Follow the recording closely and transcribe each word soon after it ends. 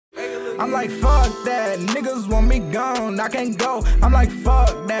I'm like, fuck that. Niggas want me gone, I can't go. I'm like,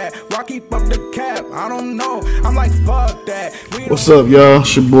 fuck that. Why keep up the cap? I don't know. I'm like, fuck that. What's up, y'all?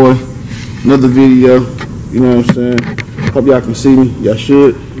 It's your boy. Another video. You know what I'm saying? Hope y'all can see me. Y'all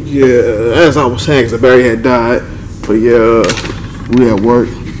should. Yeah, as I was saying, 'cause the battery had died. But yeah, we at work.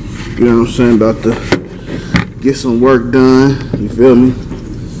 You know what I'm saying? About to get some work done. You feel me?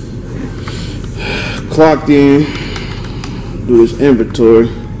 Clocked in. Do this inventory.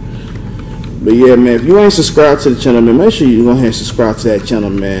 But yeah, man, if you ain't subscribed to the channel, man, make sure you go ahead and subscribe to that channel,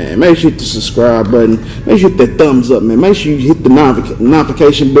 man. And make sure you hit the subscribe button. Make sure you hit that thumbs up, man. Make sure you hit the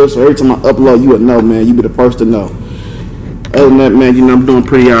notification bell so every time I upload, you would know, man. You be the first to know. Other than that, man, you know, I'm doing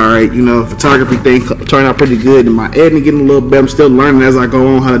pretty alright. You know, photography thing turned out pretty good. And my editing getting a little better. I'm still learning as I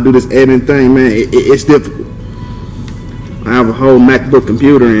go on how to do this editing thing, man. It's difficult. I have a whole MacBook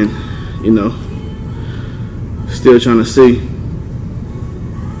computer and, you know, still trying to see.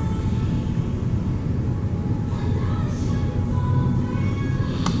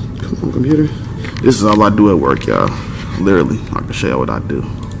 Computer. This is all I do at work, y'all. Literally, I can show you what I do.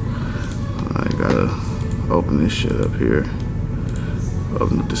 I gotta open this shit up here.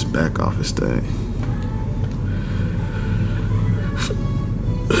 Open up this back office thing.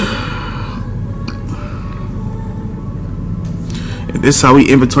 And this is how we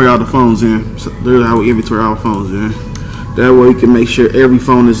inventory all the phones in. So literally how we inventory our phones in. That way we can make sure every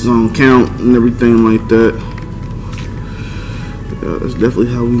phone is on count and everything like that. Yeah, that's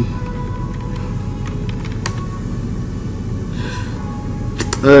definitely how we.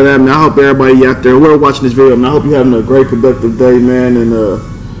 Other than that, man, I hope everybody out there, whoever watching this video, man, I hope you're having a great productive day, man, and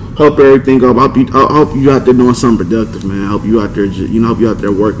hope everything goes. I hope you out there doing something productive, man. I hope you out there, hope you out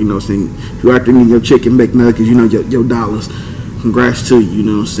there working, you know what I'm saying. If you out there getting your chicken McNuggets, you know, your dollars. Congrats to you, you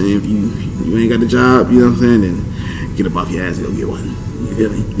know what I'm saying. If you ain't got a job, you know what I'm saying, then get up off your ass and go get one. You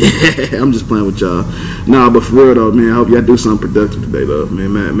feel me? I'm just playing with y'all. Nah, but for real though, man, I hope y'all do something productive today, though,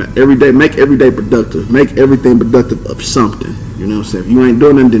 man. Every day, make every day productive. Make everything productive of something. You know what I'm saying? If you ain't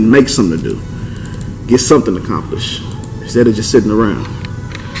doing nothing, then make something to do. Get something accomplished instead of just sitting around.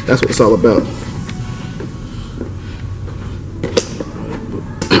 That's what it's all about.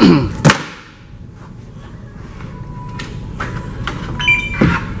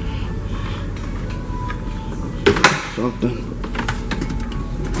 Something.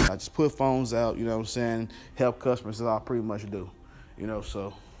 I just put phones out, you know what I'm saying? Help customers is all I pretty much do. You know,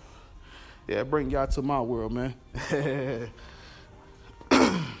 so yeah, bring y'all to my world, man.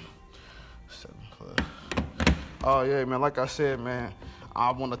 Oh yeah, man, like I said, man, I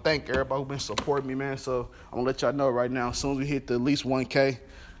want to thank everybody who's been supporting me, man. So I'm gonna let y'all know right now, as soon as we hit at least 1K,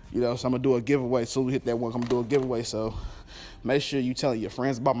 you know, so I'm gonna do a giveaway. As soon as we hit that 1K, I'm gonna do a giveaway. So make sure you tell your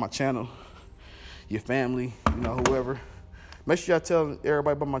friends about my channel, your family, you know, whoever. Make sure y'all tell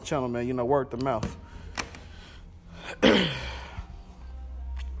everybody about my channel, man, you know, word to mouth.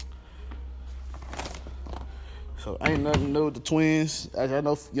 So ain't nothing new with the twins. As I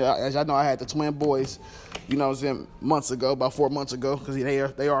know, I had the twin boys, you know what I'm saying, months ago, about 4 months ago, because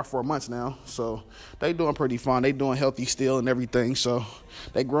they are 4 months now. So they doing pretty fine. They doing healthy still and everything. So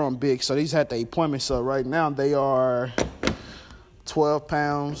they growing big. So these had the appointment. So right now they are 12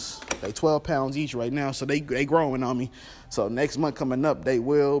 pounds. They 12 pounds each right now. So they growing on me. So next month coming up, they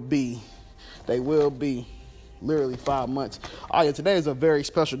will be literally 5 months. Oh yeah, today is a very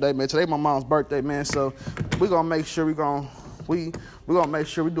special day, man. Today my mom's birthday, man. So we're gonna make sure we're gonna make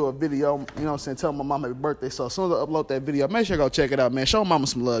sure we do a video, you know what I'm saying, tell my mom happy birthday. So as soon as I upload that video, make sure you go check it out, man. Show mama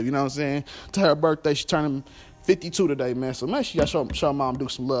some love, you know what I'm saying? To her birthday, she's turning 52 today, man. So make sure y'all show mom do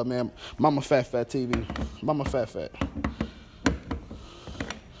some love, man. Mama FatFatTV. Mama FatFat.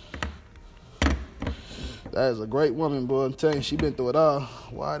 That is a great woman, boy. I'm telling you, she been through it all.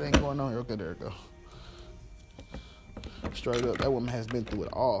 Why it ain't going on here? Okay, there it go. Straight up, that woman has been through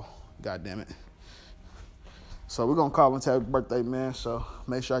it all. God damn it. So we're gonna call and tell her birthday, man. So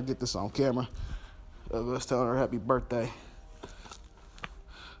make sure I get this on camera. Let's tell her happy birthday.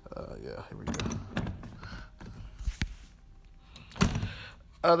 Yeah, here we go.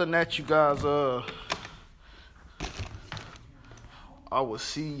 Other than that, you guys, I will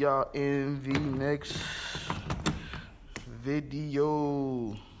see y'all in the next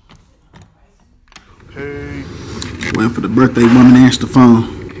video. Hey. Waiting for the birthday woman to answer the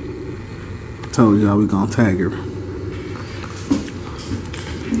phone. Told y'all we gonna tag her.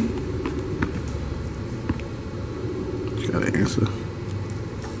 She gotta answer.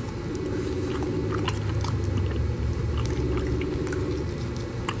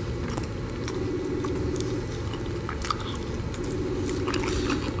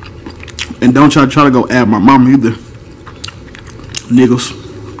 And don't y'all try to go add my mom either. Niggas.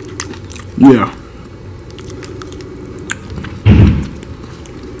 Yeah.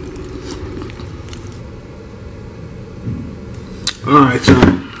 Alright,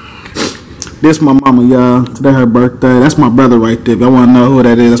 y'all. This my mama, y'all. Today her birthday. That's my brother right there. If y'all want to know who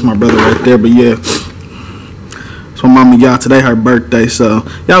that is, that's my brother right there. But yeah, it's my mama, y'all. Today her birthday. So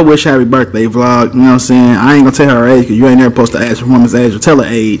y'all wish happy birthday vlog. You know what I'm saying? I ain't gonna tell her age because you ain't never supposed to ask your woman's age or tell her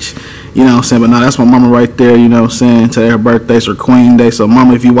age. You know what I'm saying? But no, that's my mama right there. You know what I'm saying? Today her birthday's her queen day. So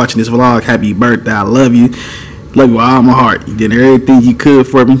mama, if you watching this vlog, happy birthday. I love you. Love you with all my heart. You did everything you could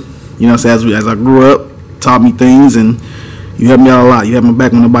for me. You know what I'm saying? As I grew up, taught me things, and you helped me out a lot. You had my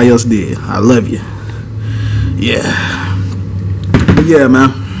back when nobody else did. I love you. Yeah. But yeah,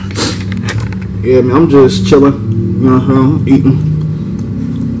 man. Yeah, man. I'm just chilling. You know what I'm eating.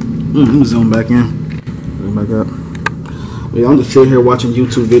 Let me zoom back in. Zoom back up. Yeah, I'm just sitting here watching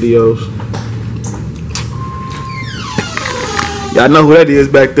YouTube videos. Y'all know who that is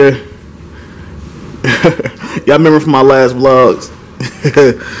back there. Y'all remember from my last vlogs.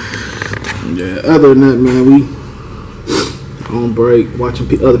 Yeah, other than that, man, we on break watching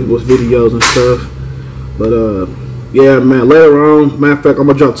other people's videos and stuff. But yeah, man, later on, matter of fact, I'm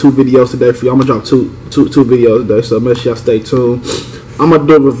gonna drop 2 videos today for you. I'm gonna drop two videos today, so make sure y'all stay tuned. I'm gonna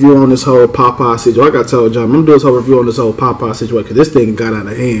do a review on this whole Popeye situation. Like I told y'all, I'm gonna do this whole review on this whole Popeye situation because this thing got out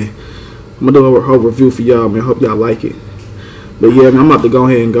of hand. I'm gonna do a whole review for y'all, man. Hope y'all like it. But yeah, man, I'm about to go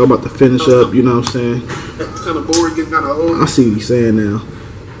ahead and go. I'm about to finish up, you know what I'm saying? Kind of bored, getting kind of old. I see what he's saying now.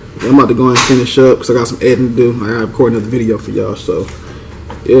 I'm about to go ahead and finish up because I got some editing to do. I gotta record another video for y'all. So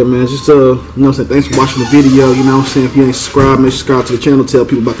yeah, man, just you know what I'm saying, thanks for watching the video. You know what I'm saying, if you ain't subscribed, make sure you subscribe to the channel, tell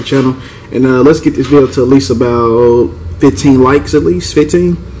people about the channel, and let's get this video to at least about 15 likes, at least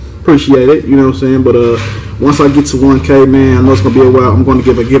 15. Appreciate it, you know what I'm saying. But once I get to 1K, man, I know it's gonna be a while. I'm gonna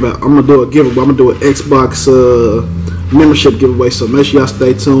do a giveaway. I'm gonna do an Xbox membership giveaway. So make sure y'all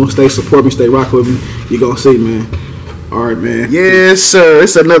stay tuned, stay support me, stay rock with me. You gonna see, man. All right, man. Yes, sir.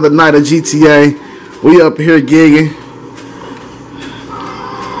 It's another night of GTA. We up here gigging.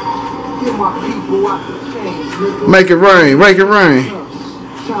 Make it rain. Make it rain.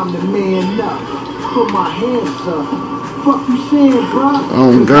 Time to man up. Put my hands up. Fuck you saying, bro?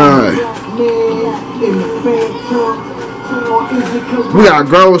 Oh God. We got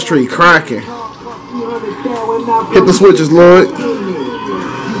Grove Street cracking. Hit the switches, Lord.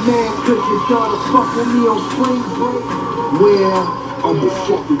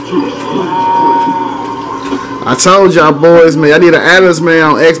 I told y'all boys, man, I need an address, man,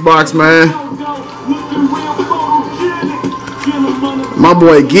 on Xbox, man. My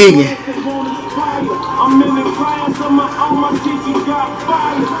boy gigging.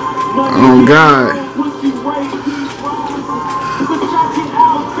 Oh God.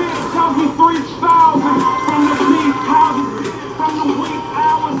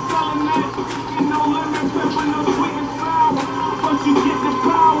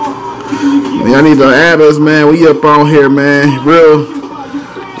 Man, I need to add us, man. We up on here, man. Real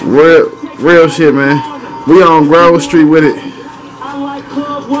shit, man. We on Grove Street with it,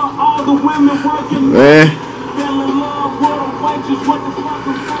 man.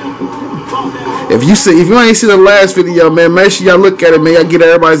 If you ain't seen the last video, man, make sure y'all look at it, man. Y'all get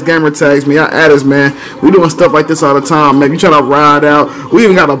everybody's gamer tags, man. Y'all add us, man. We doing stuff like this all the time, man. You trying to ride out. We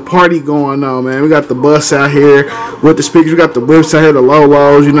even got a party going on, man. We got the bus out here with the speakers. We got the whips out here, the low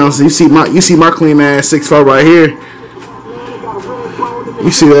lows, you know. So you see my clean ass 6'4" right here.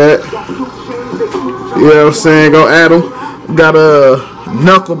 You see that? You know what I'm saying? Go add them. We got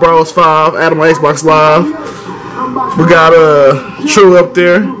Knuckle Bros 5, add them on Xbox Live. We got True up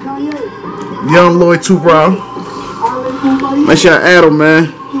there. Young Lloyd 2 Bro. Make sure I add them,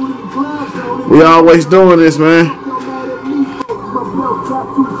 man. We always doing this, man.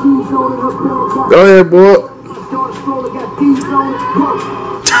 Go ahead, boy.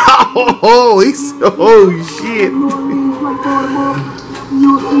 Oh shit.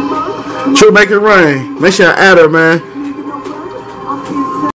 True, make it rain. Make sure I add her, man.